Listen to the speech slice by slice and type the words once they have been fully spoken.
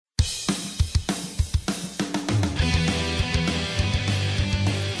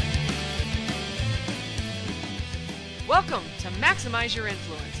Welcome to Maximize Your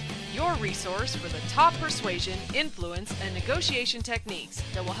Influence, your resource for the top persuasion, influence, and negotiation techniques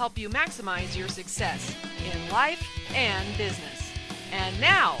that will help you maximize your success in life and business. And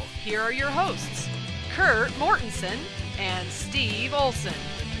now, here are your hosts, Kurt Mortensen and Steve Olson.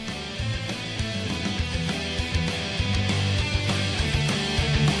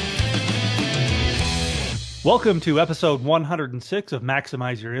 Welcome to episode 106 of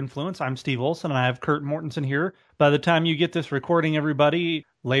Maximize Your Influence. I'm Steve Olson, and I have Kurt Mortensen here. By the time you get this recording, everybody,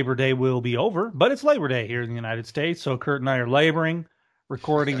 Labor Day will be over, but it's Labor Day here in the United States, so Kurt and I are laboring,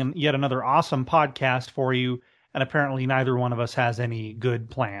 recording yet another awesome podcast for you, and apparently neither one of us has any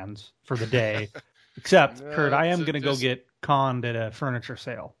good plans for the day, except, Kurt, I am going to go get conned at a furniture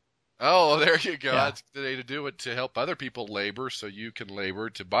sale. Oh, there you go. Yeah. That's the day to do it, to help other people labor so you can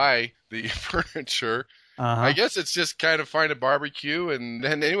labor to buy the furniture. I guess it's just kind of find a barbecue. And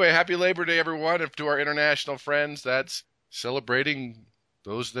then anyway, happy Labor Day, everyone. And to our international friends, that's celebrating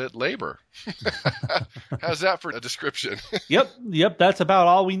those that labor. How's that for a description? Yep. That's about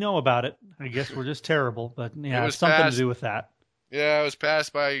all we know about it. I guess we're just terrible, but yeah, it's something to do with that. Yeah, it was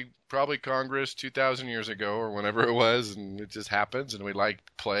passed by probably Congress 2,000 years ago or whenever it was, and it just happens, and we like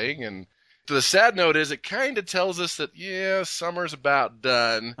playing. And the sad note is it kind of tells us that, yeah, summer's about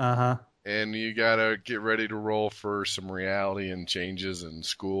done. And you got to get ready to roll for some reality and changes in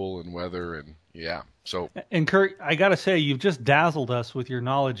school and weather and yeah. So, and Kurt, I got to say, you've just dazzled us with your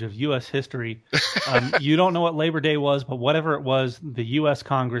knowledge of U.S. history. You don't know what Labor Day was, but whatever it was, the U.S.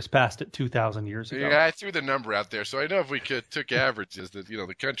 Congress passed it 2,000 years ago. Yeah, I threw the number out there. So I know if we took averages that,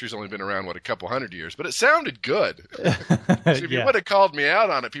 the country's only been around, a couple hundred years, but it sounded good. So if you would have called me out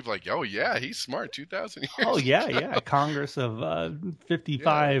on it, people are like, oh, yeah, he's smart, 2,000 years. Oh, yeah. Congress of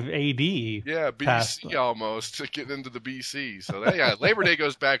 55 A.D. Yeah, BC almost, to get into the BC. So, Labor Day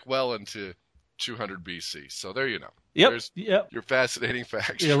goes back well into 200 BC. So there you know. Yep. Your fascinating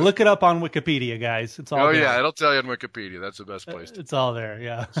facts. Yeah, look it up on Wikipedia, guys. It's all there. Yeah, it'll tell you on Wikipedia. That's the best place. It's all there,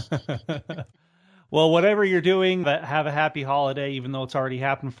 yeah. Well, whatever you're doing, have a happy holiday, even though it's already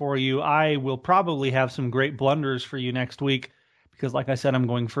happened for you. I will probably have some great blunders for you next week because, like I said, I'm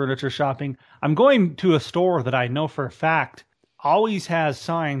going furniture shopping. I'm going to a store that I know for a fact always has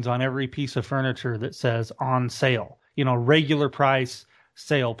signs on every piece of furniture that says on sale. Regular price,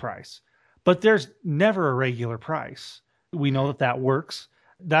 sale price. But there's never a regular price. We know that works.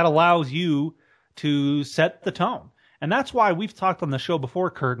 That allows you to set the tone. And that's why we've talked on the show before,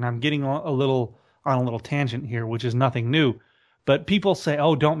 Kurt, and I'm getting on a little tangent here, which is nothing new. But people say,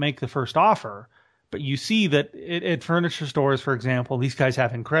 oh, don't make the first offer. But you see that at furniture stores, for example, these guys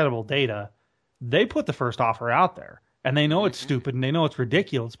have incredible data. They put the first offer out there. And they know it's stupid and they know it's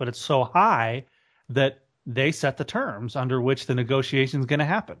ridiculous, but it's so high that they set the terms under which the negotiation is going to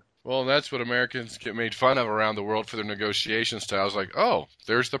happen. Well, that's what Americans get made fun of around the world for their negotiation styles. Like, oh,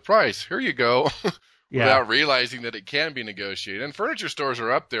 there's the price. Here you go. Without realizing that it can be negotiated. And furniture stores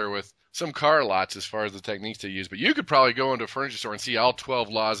are up there with some car lots as far as the techniques they use. But you could probably go into a furniture store and see all 12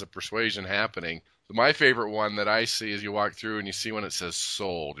 laws of persuasion happening. My favorite one that I see is you walk through and you see when it says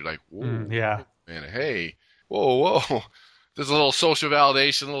sold. You're like, whoa, man, hey, whoa. There's a little social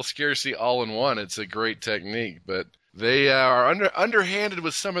validation, a little scarcity all in one. It's a great technique. But they are underhanded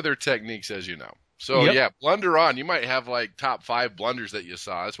with some of their techniques, as you know. So, blunder on. You might have top 5 blunders that you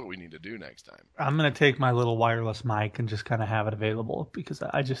saw. That's what we need to do next time. I'm going to take my little wireless mic and just kind of have it available because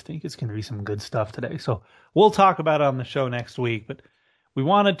I just think it's going to be some good stuff today. So we'll talk about it on the show next week. But we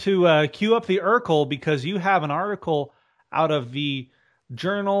wanted to cue up the Urkel because you have an article out of the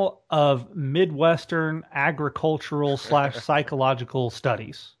Journal of Midwestern Agricultural / Psychological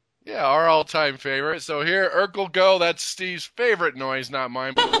Studies. Yeah, our all-time favorite. So here, Urkel go. That's Steve's favorite noise, not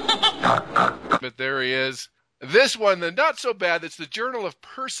mine. But there he is. This one, the not so bad, it's the Journal of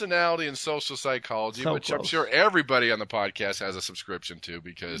Personality and Social Psychology, which I'm sure everybody on the podcast has a subscription to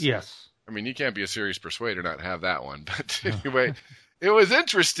because, you can't be a serious persuader not have that one. But anyway, it was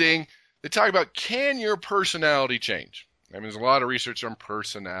interesting. They talk about, can your personality change? There's a lot of research on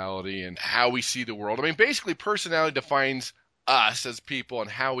personality and how we see the world. Basically, personality defines us as people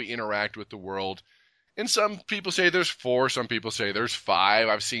and how we interact with the world. And some people say there's 4, some people say there's 5.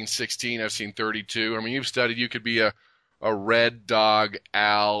 I've seen 16, I've seen 32. You've studied, you could be a red dog,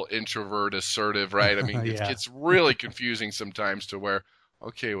 owl, introvert, assertive, right? It's really confusing sometimes to where,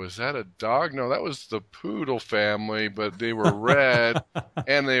 okay, was that a dog? No, that was the poodle family, but they were red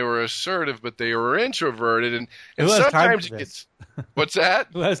and they were assertive, but they were introverted. And sometimes it gets, what's that?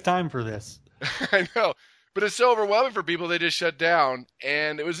 Who has time for this? I know. But it's so overwhelming for people, they just shut down.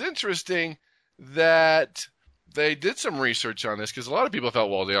 And it was interesting that they did some research on this because a lot of people felt,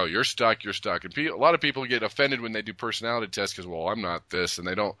 well, you're stuck. And a lot of people get offended when they do personality tests because, well, I'm not this, and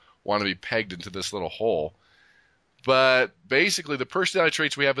they don't want to be pegged into this little hole. But basically, the personality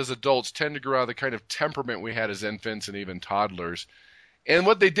traits we have as adults tend to grow out of the kind of temperament we had as infants and even toddlers. And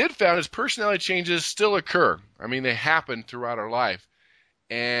what they did found is personality changes still occur. I mean, they happen throughout our life.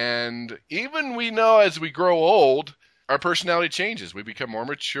 And even we know as we grow old, our personality changes. We become more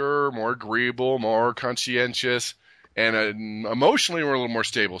mature, more agreeable, more conscientious, and emotionally we're a little more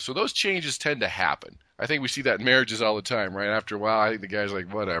stable. So those changes tend to happen. I think we see that in marriages all the time, right? After a while, I think the guy's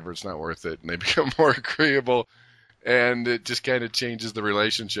like, whatever, it's not worth it. And they become more agreeable, and it just kind of changes the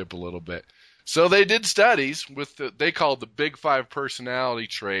relationship a little bit. So they did studies with they called the Big Five personality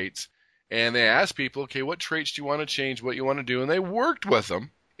traits, and they asked people, okay, what traits do you want to change, what you want to do? And they worked with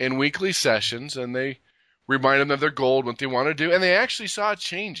them in weekly sessions, and they reminded them of their goal, what they want to do, and they actually saw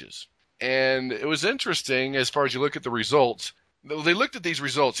changes. And it was interesting as far as you look at the results. They looked at these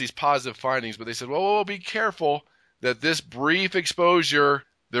results, these positive findings, but they said, well, be careful that this brief exposure,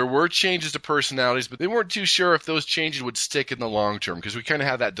 there were changes to personalities, but they weren't too sure if those changes would stick in the long term because we kind of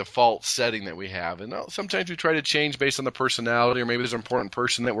have that default setting that we have. And sometimes we try to change based on the personality, or maybe there's an important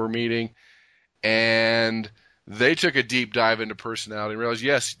person that we're meeting. And they took a deep dive into personality and realized,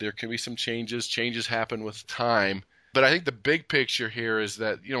 yes, there can be some changes. Changes happen with time. But I think the big picture here is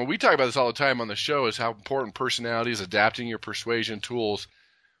that, we talk about this all the time on the show, is how important personality is, adapting your persuasion tools.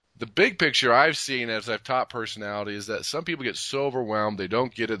 The big picture I've seen as I've taught personality is that some people get so overwhelmed, they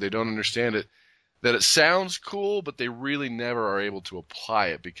don't get it, they don't understand it, that it sounds cool, but they really never are able to apply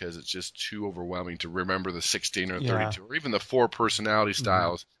it because it's just too overwhelming to remember the 16 or 32 or even the 4 personality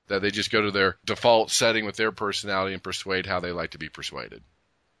styles, that they just go to their default setting with their personality and persuade how they like to be persuaded.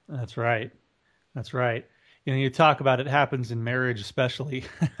 That's right. That's right. You talk about it happens in marriage especially.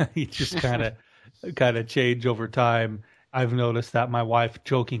 You just kind of change over time. I've noticed that. My wife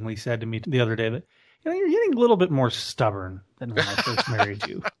jokingly said to me the other day that, you're getting a little bit more stubborn than when I first married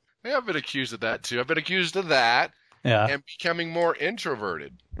you. Yeah, I've been accused of that too. I've been accused of that and becoming more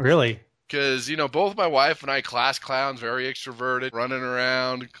introverted. Really? Because, both my wife and I, class clowns, very extroverted, running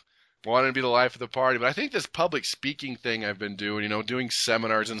around, wanting to be the life of the party. But I think this public speaking thing I've been doing, doing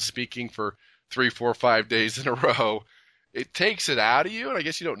seminars and speaking for 3, 4, 5 days in a row, it takes it out of you, and I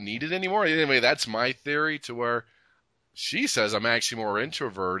guess you don't need it anymore. Anyway, that's my theory, to where she says I'm actually more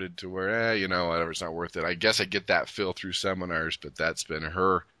introverted, to where, whatever, it's not worth it. I guess I get that feel through seminars, but that's been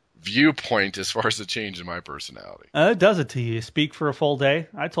her viewpoint as far as the change in my personality. It does it to you. You speak for a full day.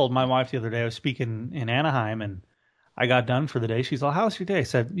 I told my wife the other day I was speaking in Anaheim, and I got done for the day. She's like, how's your day? I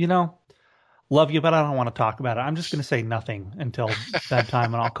said, love you, but I don't want to talk about it. I'm just going to say nothing until that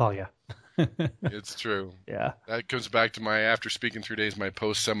time, and I'll call you. It's true. Yeah. That comes back to my, after speaking 3 days, my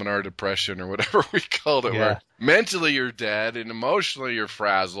post-seminar depression, or whatever we called it, where mentally you're dead and emotionally you're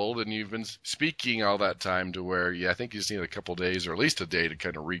frazzled, and you've been speaking all that time to where, I think you just need a couple days or at least a day to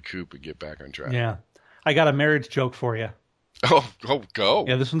kind of recoup and get back on track. Yeah. I got a marriage joke for you. Oh, go.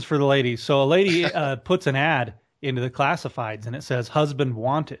 Yeah, this one's for the ladies. So a lady puts an ad into the classifieds, and it says, husband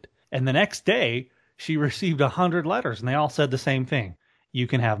wanted. And the next day, she received 100 letters, and they all said the same thing. You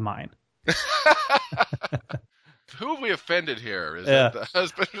can have mine. Who have we offended here? Is it the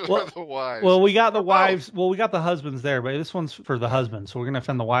husband or the wives? Well, we got the wives. Well, we got the husbands there, but this one's for the husbands, so we're going to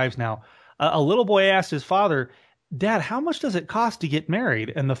offend the wives now. A little boy asked his father, Dad, how much does it cost to get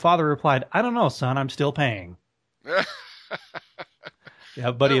married? And the father replied, I don't know, son. I'm still paying.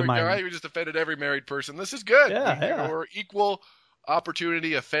 Yeah, buddy of mine. Right? We just offended every married person. This is good. Yeah. We're equal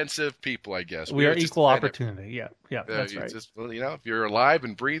opportunity offensive people, I guess. We are equal opportunity. Yeah, that's right. Just, if you're alive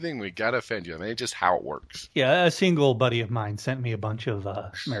and breathing, we got to offend you. I mean, it's just how it works. Yeah, a single buddy of mine sent me a bunch of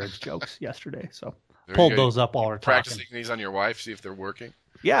marriage jokes yesterday, so pulled those up while we're practicing talking. these on your wife, see if they're working.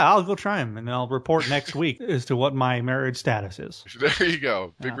 Yeah, I'll go try them, and I'll report next week as to what my marriage status is. There you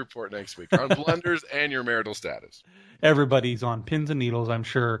go. Big report next week on blunders and your marital status. Everybody's on pins and needles, I'm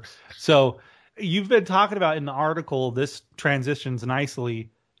sure. So you've been talking about in the article, this transitions nicely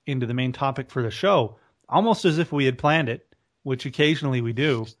into the main topic for the show, almost as if we had planned it, which occasionally we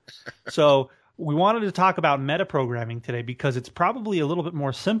do. So we wanted to talk about metaprogramming today because it's probably a little bit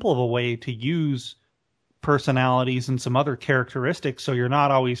more simple of a way to use personalities and some other characteristics, so you're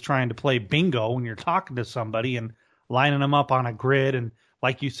not always trying to play bingo when you're talking to somebody and lining them up on a grid, and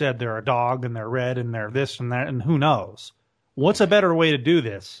like you said, they're a dog and they're red and they're this and that, and who knows? What's a better way to do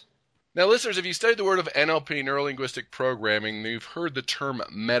this? Now, listeners, if you studied the word of NLP, neuro-linguistic programming, you've heard the term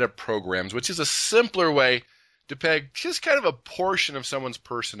metaprograms, which is a simpler way to peg just kind of a portion of someone's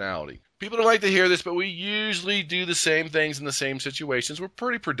personality. People don't like to hear this, but we usually do the same things in the same situations. We're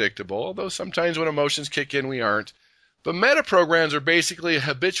pretty predictable, although sometimes when emotions kick in, we aren't. But meta programs are basically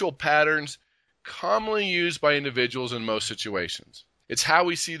habitual patterns commonly used by individuals in most situations. It's how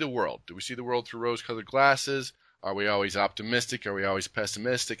we see the world. Do we see the world through rose-colored glasses? Are we always optimistic? Are we always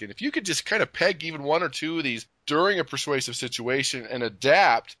pessimistic? And if you could just kind of peg even one or two of these during a persuasive situation and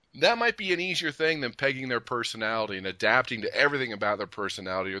adapt, that might be an easier thing than pegging their personality and adapting to everything about their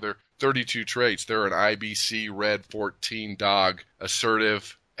personality or their 32 traits. They're an IBC, red, 14, dog,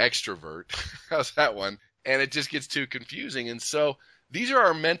 assertive, extrovert. How's that one? And it just gets too confusing. And so these are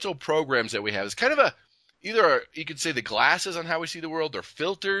our mental programs that we have. It's kind of you could say the glasses on how we see the world, they're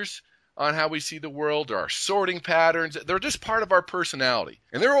filters on how we see the world, there are sorting patterns. They're just part of our personality.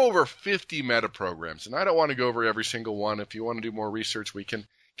 And there are over 50 meta programs. And I don't want to go over every single one. If you want to do more research, we can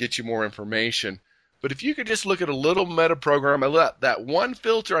get you more information. But if you could just look at a little meta program, that one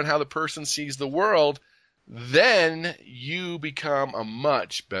filter on how the person sees the world, then you become a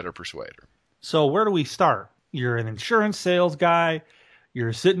much better persuader. So where do we start? You're an insurance sales guy.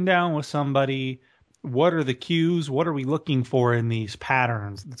 You're sitting down with somebody. What are the cues? What are we looking for in these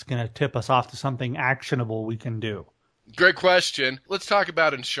patterns that's going to tip us off to something actionable we can do? Great question. Let's talk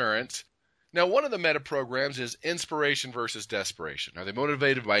about insurance. Now, one of the meta programs is inspiration versus desperation. Are they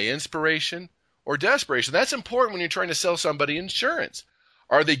motivated by inspiration or desperation? That's important when you're trying to sell somebody insurance.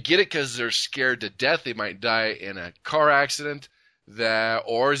 Are they get it because they're scared to death they might die in a car accident?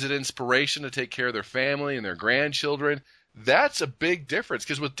 Or is it inspiration to take care of their family and their grandchildren? That's a big difference,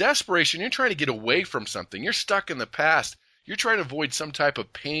 because with desperation, you're trying to get away from something. You're stuck in the past. You're trying to avoid some type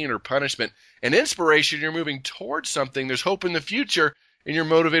of pain or punishment. And inspiration, you're moving towards something. There's hope in the future, and you're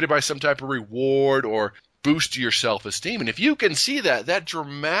motivated by some type of reward or boost to your self-esteem. And if you can see that, that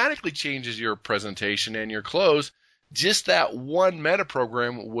dramatically changes your presentation and your close. Just that one meta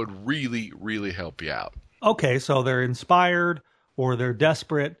program would really, really help you out. Okay, so they're inspired or they're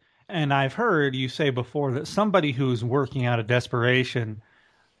desperate. And I've heard you say before that somebody who's working out of desperation,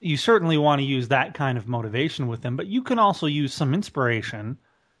 you certainly want to use that kind of motivation with them, but you can also use some inspiration.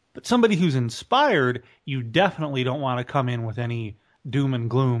 But somebody who's inspired, you definitely don't want to come in with any doom and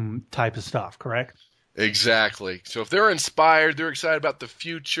gloom type of stuff, correct? Exactly. So if they're inspired, they're excited about the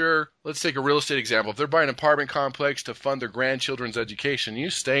future. Let's take a real estate example. If they're buying an apartment complex to fund their grandchildren's education, you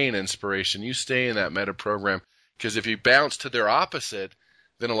stay in inspiration. You stay in that meta program, because if you bounce to their opposite,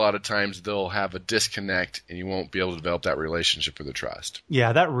 then a lot of times they'll have a disconnect and you won't be able to develop that relationship or the trust.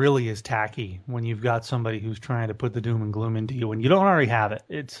 Yeah, that really is tacky when you've got somebody who's trying to put the doom and gloom into you and you don't already have it.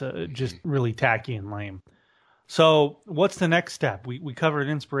 It's just really tacky and lame. So what's the next step? We covered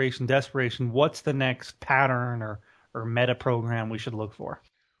inspiration, desperation. What's the next pattern or meta program we should look for?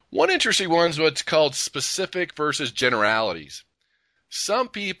 One interesting one is what's called specific versus generalities. Some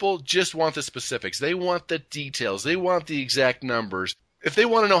people just want the specifics. They want the details. They want the exact numbers. If they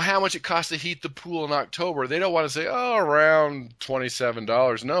want to know how much it costs to heat the pool in October, they don't want to say, around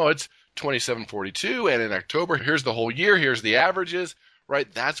 $27. No, it's $27.42. And in October, here's the whole year. Here's the averages, right?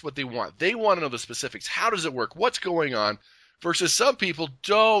 That's what they want. They want to know the specifics. How does it work? What's going on? Versus some people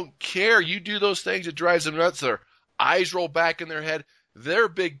don't care. You do those things, it drives them nuts. Their eyes roll back in their head. They're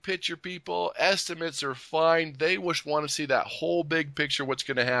big picture people. Estimates are fine. They just want to see that whole big picture, what's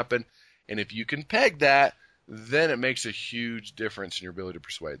going to happen. And if you can peg that, then it makes a huge difference in your ability to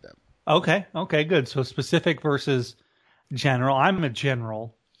persuade them. Okay, good. So specific versus general. I'm a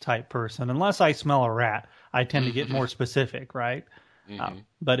general type person. Unless I smell a rat, I tend to get more specific, right? Mm-hmm.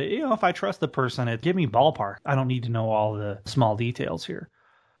 But if I trust the person, give me ballpark. I don't need to know all the small details here.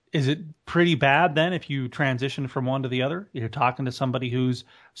 Is it pretty bad then if you transition from one to the other? You're talking to somebody who's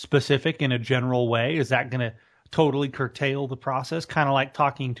specific in a general way. Is that going to totally curtail the process, kind of like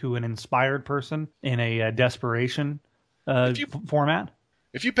talking to an inspired person in a desperation format?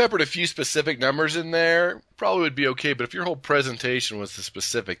 If you peppered a few specific numbers in there, probably would be okay. But if your whole presentation was the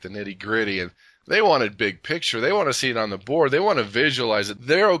specific, the nitty-gritty, and they wanted big picture, they want to see it on the board, they want to visualize it,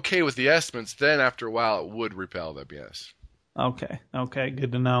 they're okay with the estimates, then after a while it would repel them, yes. Okay,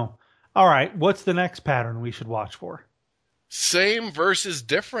 good to know. All right, what's the next pattern we should watch for? Same versus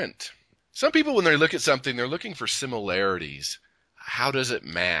different. Some people, when they look at something, they're looking for similarities. How does it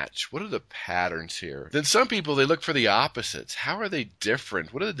match? What are the patterns here? Then some people, they look for the opposites. How are they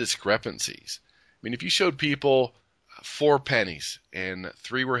different? What are the discrepancies? I mean, if you showed people 4 pennies and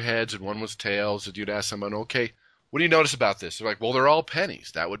 3 were heads and 1 was tails, and you'd ask someone, okay, what do you notice about this? They're like, well, they're all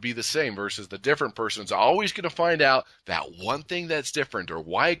pennies. That would be the same, versus the different person's always going to find out that one thing that's different or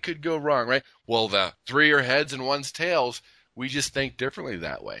why it could go wrong, right? Well, the 3 are heads and 1's tails. We just think differently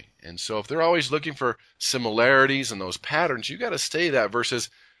that way. And so if they're always looking for similarities and those patterns, you got to stay that, versus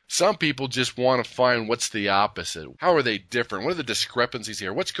Some people just want to find what's the opposite. How are they different? What are the discrepancies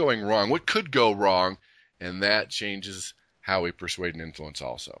here? What's going wrong? What could go wrong? And that changes how we persuade and influence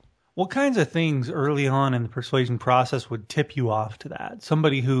also. What kinds of things early on in the persuasion process would tip you off to that?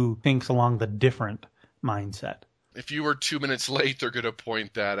 Somebody who thinks along the different mindset. If you were 2 minutes late, they're going to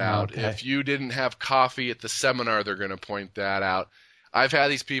point that out. Okay. If you didn't have coffee at the seminar, they're going to point that out. I've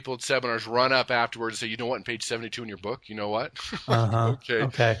had these people at seminars run up afterwards and say, you know what, on page 72 in your book, you know what? Uh-huh.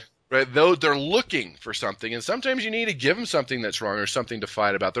 Okay. Right, though they're looking for something, and sometimes you need to give them something that's wrong or something to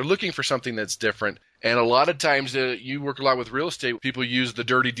fight about. They're looking for something that's different, and a lot of times you work a lot with real estate. People use the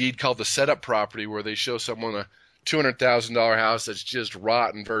dirty deed called the setup property, where they show someone a $200,000 house that's just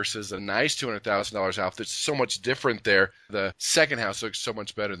rotten versus a nice $200,000 house that's so much different there. The second house looks so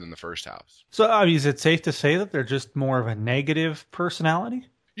much better than the first house. So is it safe to say that they're just more of a negative personality?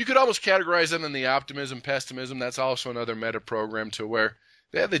 You could almost categorize them in the optimism, pessimism. That's also another meta program to where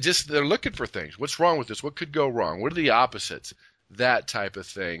they're looking for things. What's wrong with this? What could go wrong? What are the opposites? That type of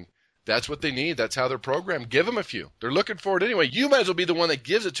thing. That's what they need. That's how they're programmed. Give them a few. They're looking for it anyway. You might as well be the one that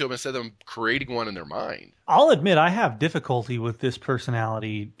gives it to them instead of them creating one in their mind. I'll admit I have difficulty with this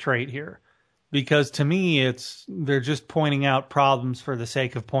personality trait here, because to me they're just pointing out problems for the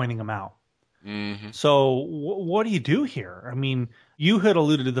sake of pointing them out. Mm-hmm. So what do you do here? I mean, you had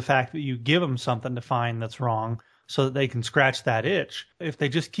alluded to the fact that you give them something to find that's wrong so that they can scratch that itch. If they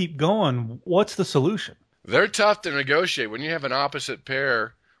just keep going, what's the solution? They're tough to negotiate. When you have an opposite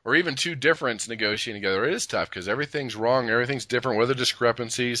pair or even two differents negotiating together, it is tough because everything's wrong, everything's different. What are the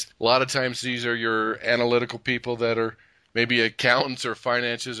discrepancies? A lot of times these are your analytical people that are maybe accountants or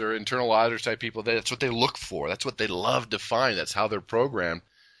finances or internal auditors type people. That's what they look for. That's what they love to find. That's how they're programmed.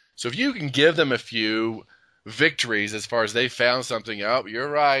 So if you can give them a few victories as far as they found something, oh, you're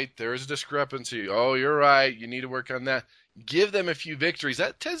right, there's a discrepancy. Oh, you're right, you need to work on that. Give them a few victories.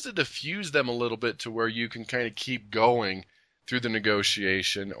 That tends to diffuse them a little bit to where you can kind of keep going through the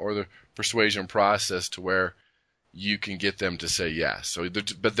negotiation or the persuasion process to where you can get them to say yes.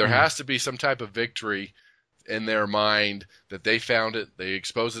 But there has to be some type of victory in their mind that they found it, they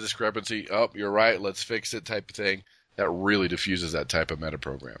expose the discrepancy, oh, you're right, let's fix it type of thing. That really diffuses that type of meta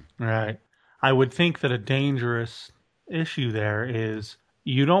program. Right. I would think that a dangerous issue there is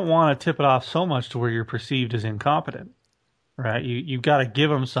you don't want to tip it off so much to where you're perceived as incompetent, right? You've got to give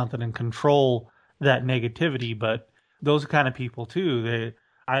them something and control that negativity. But those kind of people too,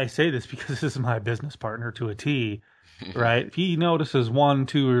 I say this because this is my business partner to a T, right? If he notices 1,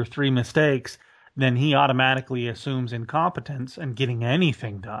 2, or 3 mistakes, then he automatically assumes incompetence, and getting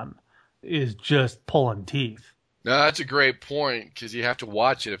anything done is just pulling teeth. No, that's a great point because you have to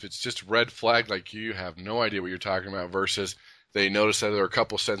watch it. If it's just red flag, like you have no idea what you're talking about, versus they notice that there are a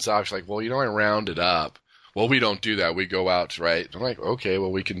couple cents off, like, well, I rounded up. Well, we don't do that. We go out, right? I'm like, okay,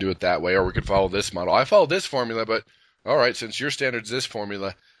 well, we can do it that way, or we can follow this model. I follow this formula, but all right, since your standard's this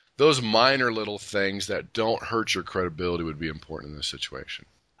formula, those minor little things that don't hurt your credibility would be important in this situation.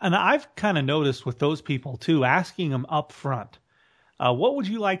 And I've kind of noticed with those people too, asking them up front, what would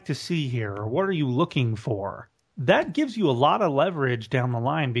you like to see here? Or what are you looking for? That gives you a lot of leverage down the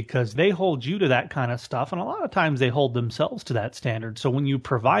line because they hold you to that kind of stuff. And a lot of times they hold themselves to that standard. So when you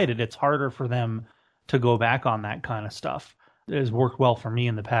provide it, it's harder for them to go back on that kind of stuff. It has worked well for me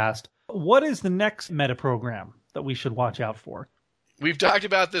in the past. What is the next meta program that we should watch out for? We've talked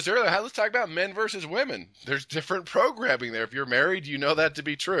about this earlier. Let's talk about men versus women. There's different programming there. If you're married, you know that to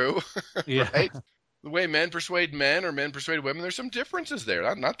be true. Yeah. Right? The way men persuade men or men persuade women, there's some differences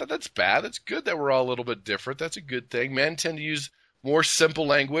there. Not that that's bad. It's good that we're all a little bit different. That's a good thing. Men tend to use more simple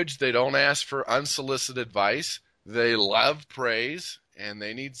language. They don't ask for unsolicited advice. They love praise, and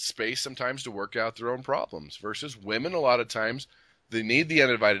they need space sometimes to work out their own problems. Versus women, a lot of times, they need the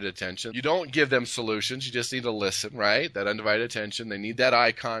undivided attention. You don't give them solutions. You just need to listen, right? That undivided attention. They need that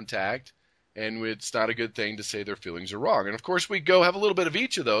eye contact, and it's not a good thing to say their feelings are wrong. And, of course, we go have a little bit of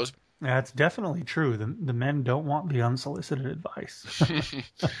each of those. That's definitely true. The men don't want the unsolicited advice.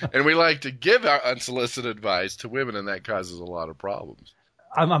 And we like to give our unsolicited advice to women, and that causes a lot of problems.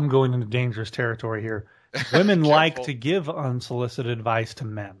 I'm going into dangerous territory here. Women like to give unsolicited advice to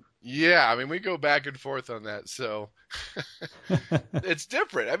men. Yeah, I mean, we go back and forth on that, so it's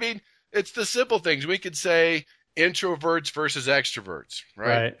different. I mean, it's the simple things. We could say introverts versus extroverts,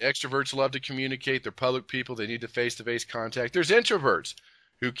 right? Extroverts love to communicate. They're public people. They need the face-to-face contact. There's introverts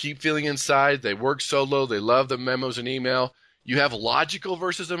who keep feeling inside. They work solo. They love the memos and email. You have logical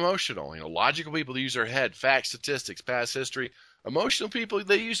versus emotional. Logical people, they use their head, facts, statistics, past history. Emotional people,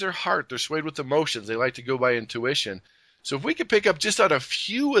 they use their heart. They're swayed with emotions. They like to go by intuition. So if we could pick up just on a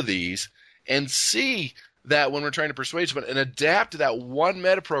few of these and see that when we're trying to persuade someone and adapt to that one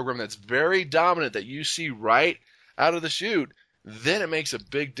meta program that's very dominant that you see right out of the chute, then it makes a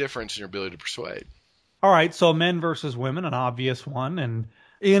big difference in your ability to persuade. All right, so men versus women, an obvious one. And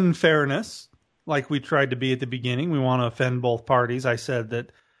in fairness, like we tried to be at the beginning, we want to offend both parties. I said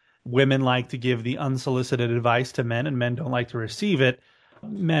that women like to give the unsolicited advice to men and men don't like to receive it.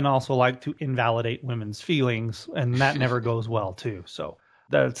 Men also like to invalidate women's feelings, and that never goes well, too. So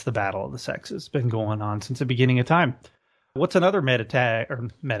that's the battle of the sexes. It's been going on since the beginning of time. What's another meta tag? I'm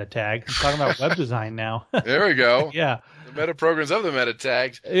talking about web design now. There we go. Yeah. The meta programs of the meta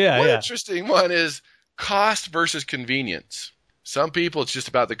tags. Yeah, One interesting one is cost versus convenience. Some people, it's just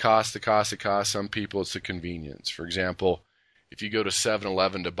about the cost. Some people, it's the convenience. For example, if you go to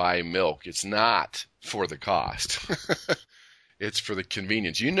 7-Eleven to buy milk, it's not for the cost. It's for the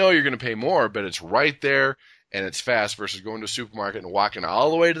convenience. You know you're going to pay more, but it's right there and it's fast versus going to a supermarket and walking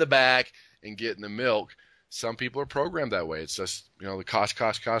all the way to the back and getting the milk. Some people are programmed that way. It's just, the cost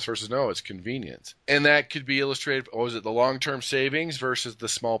versus no, it's convenience. And that could be illustrated, is it the long-term savings versus the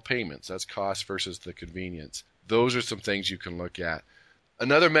small payments? That's cost versus the convenience. Those are some things you can look at.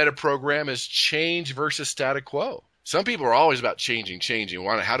 Another meta program is change versus status quo. Some people are always about changing,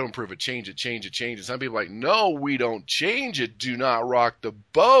 want how to improve it, change it. Some people are like, no, we don't change it. Do not rock the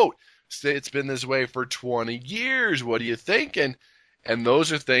boat. It's been this way for 20 years. What are you thinking? And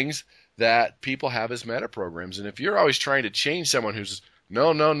those are things that people have as meta programs. And if you're always trying to change someone who's,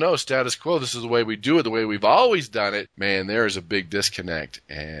 no, status quo, this is the way we do it, the way we've always done it, man, there is a big disconnect.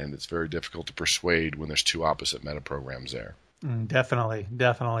 And it's very difficult to persuade when there's two opposite meta programs there. Definitely.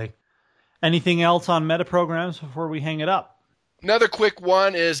 Anything else on meta programs before we hang it up? Another quick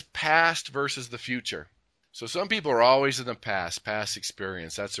one is past versus the future. So some people are always in the past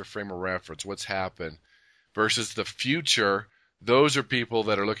experience. That's their frame of reference, what's happened. Versus the future, those are people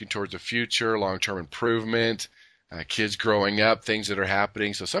that are looking towards the future, long-term improvement, kids growing up, things that are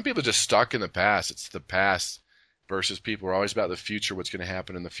happening. So some people are just stuck in the past. It's the past versus people are always about the future, what's going to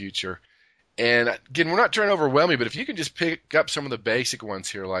happen in the future. And again, we're not trying to overwhelm you, but if you can just pick up some of the basic ones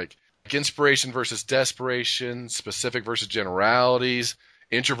here, like inspiration versus desperation, specific versus generalities,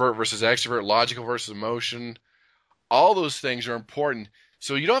 introvert versus extrovert, logical versus emotion, all those things are important.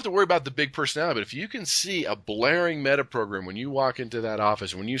 So you don't have to worry about the big personality, but if you can see a blaring meta program when you walk into that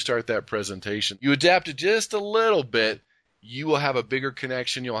office, when you start that presentation, you adapt it just a little bit, you will have a bigger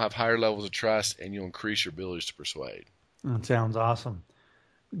connection, you'll have higher levels of trust, and you'll increase your abilities to persuade. That sounds awesome.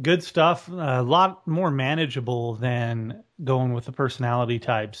 Good stuff. A lot more manageable than going with the personality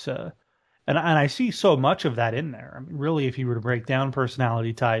types. And I see so much of that in there. I mean, really, if you were to break down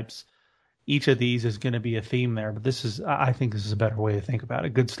personality types, each of these is going to be a theme there. But I think this is a better way to think about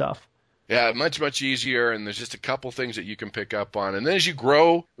it. Good stuff. Yeah, much easier. And there's just a couple things that you can pick up on. And then as you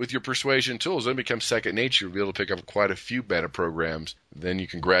grow with your persuasion tools, then it becomes second nature. You'll be able to pick up quite a few meta programs. Then you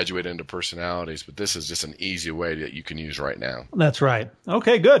can graduate into personalities. But this is just an easy way that you can use right now. That's right.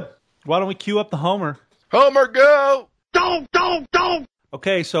 Okay, good. Why don't we cue up the Homer? Homer, go! Go!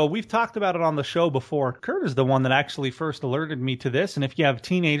 Okay, so we've talked about it on the show before. Kurt is the one that actually first alerted me to this, and if you have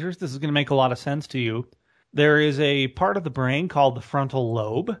teenagers, this is going to make a lot of sense to you. There is a part of the brain called the frontal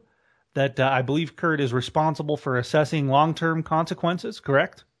lobe that I believe Kurt is responsible for assessing long-term consequences,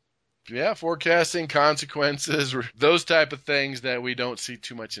 correct? Yeah, forecasting consequences, those type of things that we don't see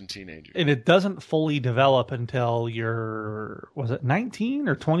too much in teenagers. And it doesn't fully develop until you're, was it 19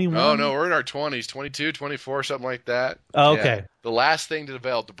 or 21? Oh, no, we're in our 20s, 22, 24, something like that. Oh, okay. Yeah. The last thing to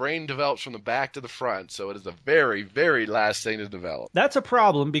develop. The brain develops from the back to the front, so it is the very, very last thing to develop. That's a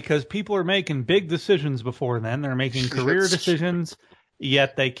problem because people are making big decisions before then. They're making career decisions,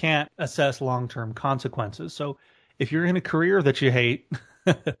 yet they can't assess long-term consequences. So if you're in a career that you hate...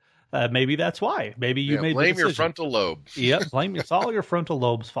 maybe that's why. Maybe you made blame the your frontal lobe. Yep, blame it's all your frontal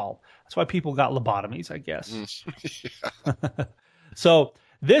lobe's fault. That's why people got lobotomies, I guess. Yeah. So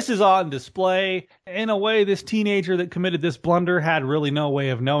this is on display. In a way, this teenager that committed this blunder had really no way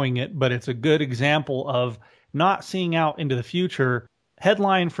of knowing it, but it's a good example of not seeing out into the future.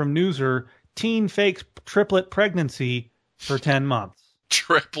 Headline from Newser: teen fakes triplet pregnancy for 10 months.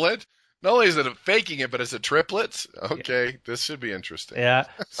 Triplet? Not only is it faking it, but it's a triplets? Okay, yeah. This should be interesting. Yeah.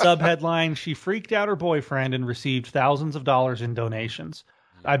 Subheadline: she freaked out her boyfriend and received thousands of dollars in donations.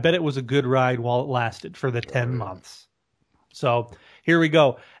 I bet it was a good ride while it lasted for the 10 months. So here we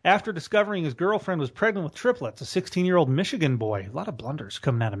go. After discovering his girlfriend was pregnant with triplets, a 16-year-old Michigan boy. A lot of blunders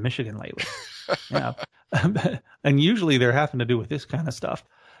coming out of Michigan lately. Yeah. And usually they're having to do with this kind of stuff.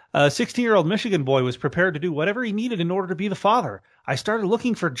 A 16-year-old Michigan boy was prepared to do whatever he needed in order to be the father. I started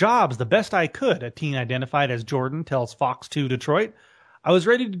looking for jobs the best I could, a teen identified as Jordan tells Fox 2 Detroit. I was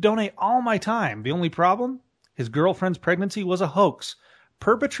ready to donate all my time. The only problem? His girlfriend's pregnancy was a hoax,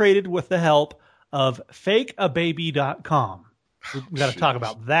 perpetrated with the help of fakeababy.com. We've got to talk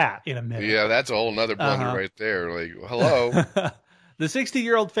about that in a minute. Yeah, that's a whole nother blunder right there. Like, hello. The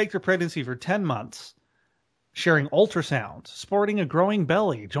 60-year-old faked her pregnancy for 10 months, sharing ultrasounds, sporting a growing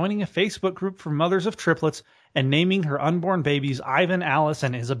belly, joining a Facebook group for mothers of triplets, and naming her unborn babies Ivan, Alice,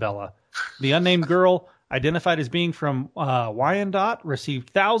 and Isabella. The unnamed girl, identified as being from Wyandotte,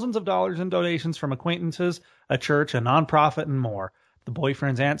 received thousands of dollars in donations from acquaintances, a church, a nonprofit, and more. The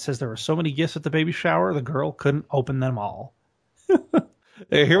boyfriend's aunt says there were so many gifts at the baby shower, the girl couldn't open them all.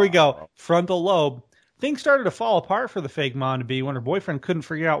 Here we go. Frontal lobe. Things started to fall apart for the fake mom to be when her boyfriend couldn't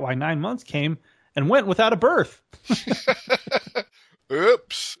figure out why 9 months came and went without a birth.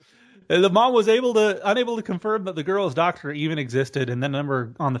 Oops. The mom was unable to confirm that the girl's doctor even existed, and then a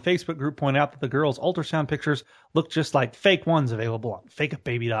number on the Facebook group point out that the girl's ultrasound pictures looked just like fake ones available on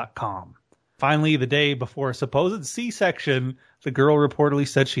fakeababy.com. Finally, the day before a supposed C-section, the girl reportedly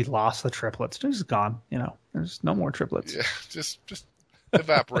said she lost the triplets. They're just gone. There's no more triplets. Yeah, just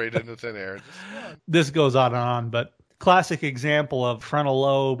evaporated into thin air. This goes on and on, but classic example of frontal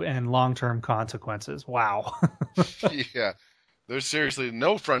lobe and long-term consequences. Wow. Yeah. There's seriously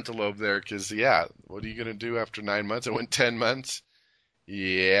no frontal lobe there because, what are you going to do after 9 months? It went 10 months.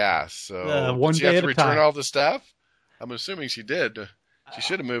 Yeah, so one did she day have to at a return time. all the stuff? I'm assuming she did. She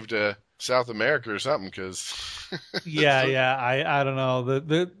should have moved to South America or something because... Yeah, I don't know.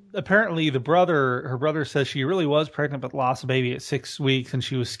 Apparently her brother says she really was pregnant but lost a baby at 6 weeks and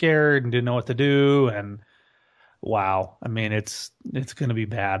she was scared and didn't know what to do. And wow, I mean, it's going to be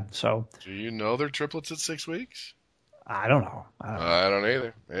bad. So do you know they're triplets at 6 weeks? I don't know. I don't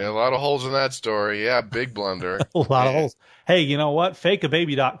either. Yeah, a lot of holes in that story. Yeah, big blunder. A lot of holes. Hey, you know what?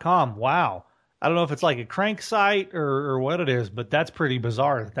 Fakeababy.com. Wow. I don't know if it's like a crank site or what it is, but that's pretty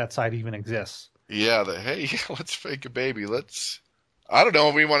bizarre that site even exists. Yeah, let's fake a baby. I don't know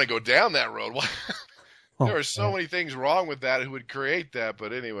if we want to go down that road. There are so many things wrong with that who would create that,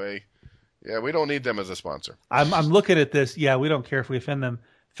 but anyway, yeah, we don't need them as a sponsor. I'm looking at this. Yeah, we don't care if we offend them.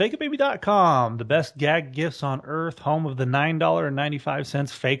 Fakeababy.com, the best gag gifts on earth, home of the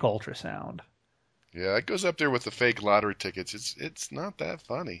 $9.95 fake ultrasound. Yeah, it goes up there with the fake lottery tickets. It's not that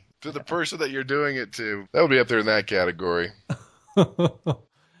funny. To the person that you're doing it to, that would be up there in that category. The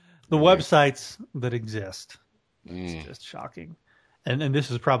websites that exist. It's just shocking. And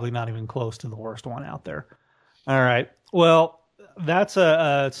this is probably not even close to the worst one out there. All right. Well, that's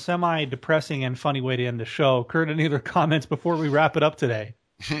a semi-depressing and funny way to end the show. Kurt, any other comments before we wrap it up today?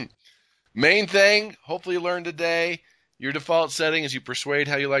 Main thing, hopefully you learned today, your default setting is you persuade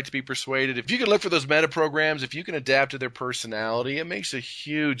how you like to be persuaded. If you can look for those meta programs, if you can adapt to their personality, it makes a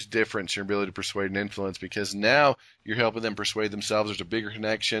huge difference in your ability to persuade and influence because now you're helping them persuade themselves. There's a bigger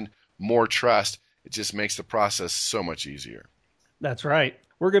connection, more trust. It just makes the process so much easier. That's right.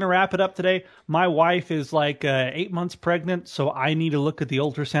 We're going to wrap it up today. My wife is like 8 months pregnant, so I need to look at the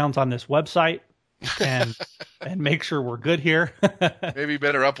ultrasounds on this website and make sure we're good here. Maybe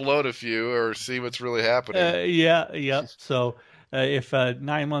better upload a few or see what's really happening. Yeah. So if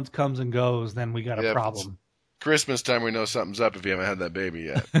 9 months comes and goes, then we got a problem. Christmas time, we know something's up if you haven't had that baby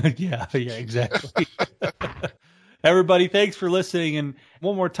yet. Yeah, exactly. Everybody, thanks for listening. And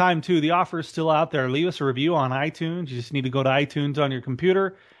one more time, too, the offer is still out there. Leave us a review on iTunes. You just need to go to iTunes on your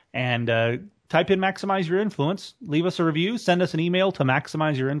computer and type in Maximize Your Influence. Leave us a review. Send us an email to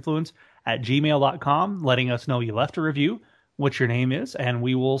maximizeyourinfluence@gmail.com, letting us know you left a review, what your name is, and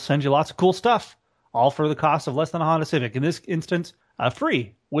we will send you lots of cool stuff, all for the cost of less than a Honda Civic. In this instance,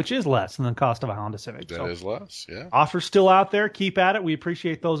 free, which is less than the cost of a Honda Civic. That is less, yeah. Offer's still out there. Keep at it. We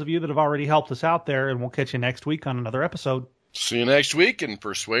appreciate those of you that have already helped us out there, and we'll catch you next week on another episode. See you next week and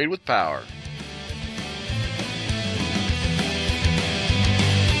Persuade with Power.